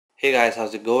Hey guys,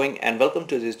 how's it going? And welcome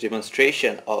to this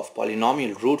demonstration of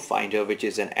Polynomial Root Finder, which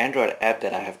is an Android app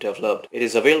that I have developed. It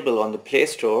is available on the Play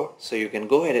Store, so you can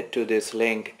go ahead to this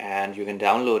link and you can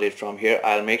download it from here.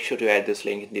 I'll make sure to add this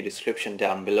link in the description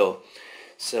down below.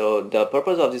 So the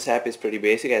purpose of this app is pretty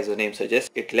basic, as the name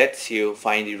suggests. It lets you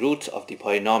find the roots of the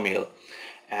polynomial.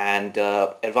 And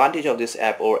the advantage of this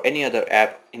app or any other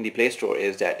app in the Play Store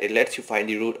is that it lets you find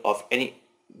the root of any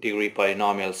degree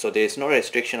polynomial, so there is no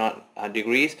restriction on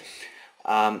degrees,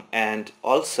 and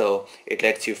also it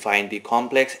lets you find the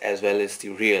complex as well as the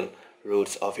real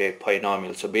roots of a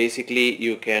polynomial. So basically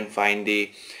you can find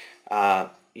the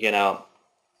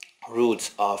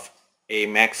roots of a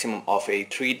maximum of a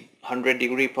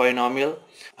 300-degree polynomial.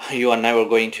 You are never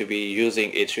going to be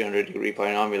using a 300-degree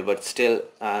polynomial, but still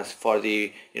for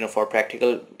the for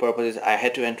practical purposes I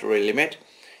had to enter a limit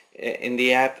in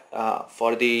the app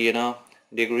for the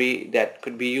degree that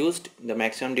could be used, the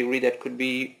maximum degree that could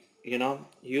be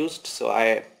used. So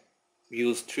I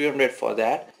used 300 for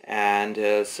that,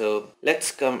 and so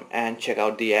let's come and check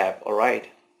out the app. Alright,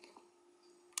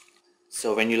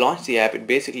 so when you launch the app, it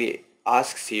basically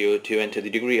asks you to enter the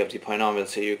degree of the polynomial,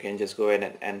 so you can just go ahead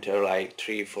and enter like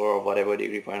 3, 4 or whatever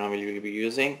degree polynomial you will be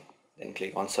using, then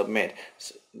click on submit.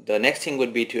 So the next thing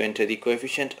would be to enter the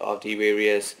coefficient of the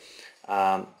various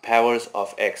powers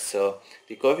of x. So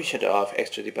the coefficient of x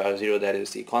to the power 0, that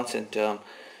is the constant term.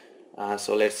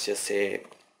 So let's just say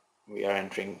we are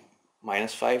entering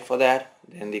 -5 for that.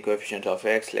 Then the coefficient of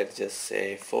x, let's just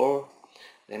say 4.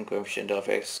 Then coefficient of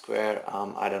x square,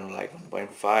 I don't know, like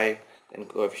 1.5. Then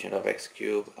coefficient of x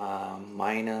cube,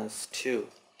 -2.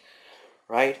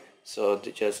 Right, so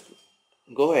to just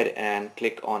go ahead and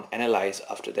click on analyze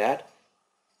after that,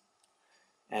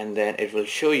 and then it will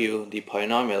show you the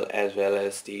polynomial as well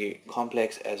as the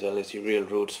complex as well as the real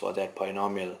roots for that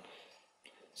polynomial.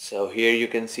 So here you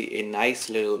can see a nice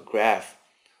little graph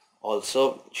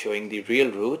also showing the real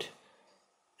root,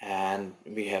 and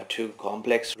we have 2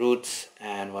 complex roots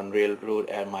and 1 real root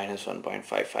at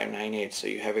 -1.5598. so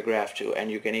you have a graph too, and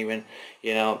you can even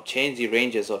change the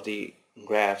ranges of the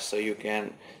graph, so you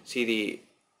can see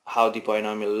how the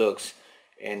polynomial looks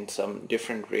in some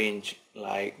different range,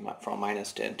 like from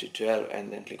 -10 to 12,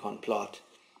 and then click on plot.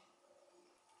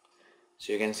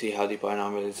 So you can see how the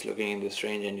polynomial is looking in this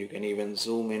range, and you can even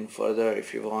zoom in further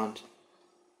if you want,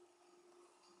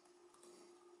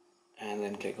 and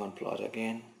then click on plot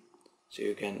again. So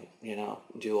you can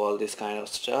do all this kind of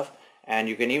stuff, and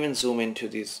you can even zoom into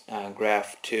this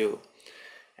graph too,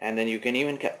 and then you can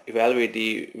even evaluate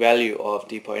the value of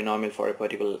the polynomial for a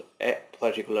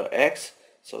particular x.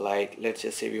 So like, let's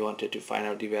just say we wanted to find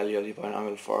out the value of the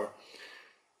polynomial for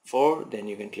 4, then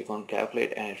you can click on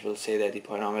calculate, and it will say that the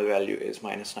polynomial value is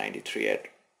 -93 at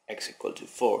x equal to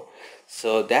 4.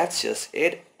 So that's just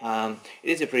it. It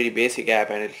is a pretty basic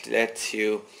app, and it lets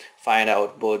you find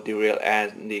out both the real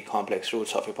and the complex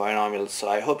roots of a polynomial. So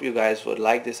I hope you guys would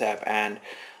like this app, and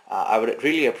I would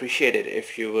really appreciate it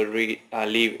if you would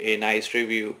leave a nice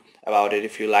review about it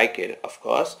if you like it, of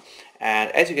course.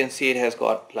 And as you can see, it has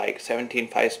got like 17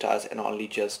 5 stars and only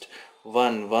just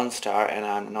one star, and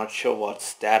I'm not sure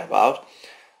what's that about.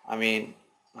 I mean,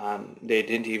 they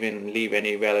didn't even leave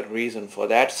any valid reason for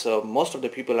that. So most of the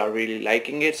people are really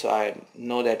liking it, so I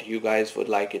know that you guys would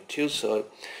like it too. So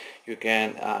you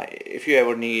can, if you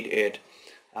ever need it,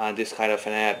 this kind of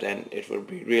an app, then it would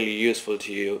be really useful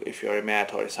to you if you're a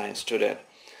math or a science student.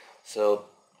 So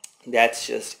that's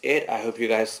just it. I hope you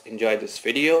guys enjoyed this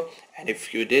video, and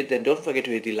if you did, then don't forget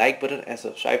to hit the like button and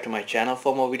subscribe to my channel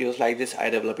for more videos like this.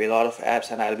 I develop a lot of apps,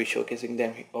 and I'll be showcasing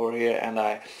them over here, and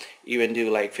I even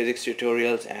do like physics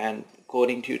tutorials and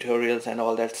coding tutorials and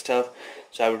all that stuff.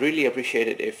 So I would really appreciate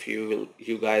it if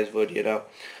you guys would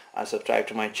subscribe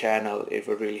to my channel. It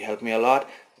would really help me a lot.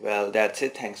 Well, that's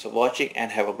it. Thanks for watching,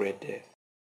 and have a great day.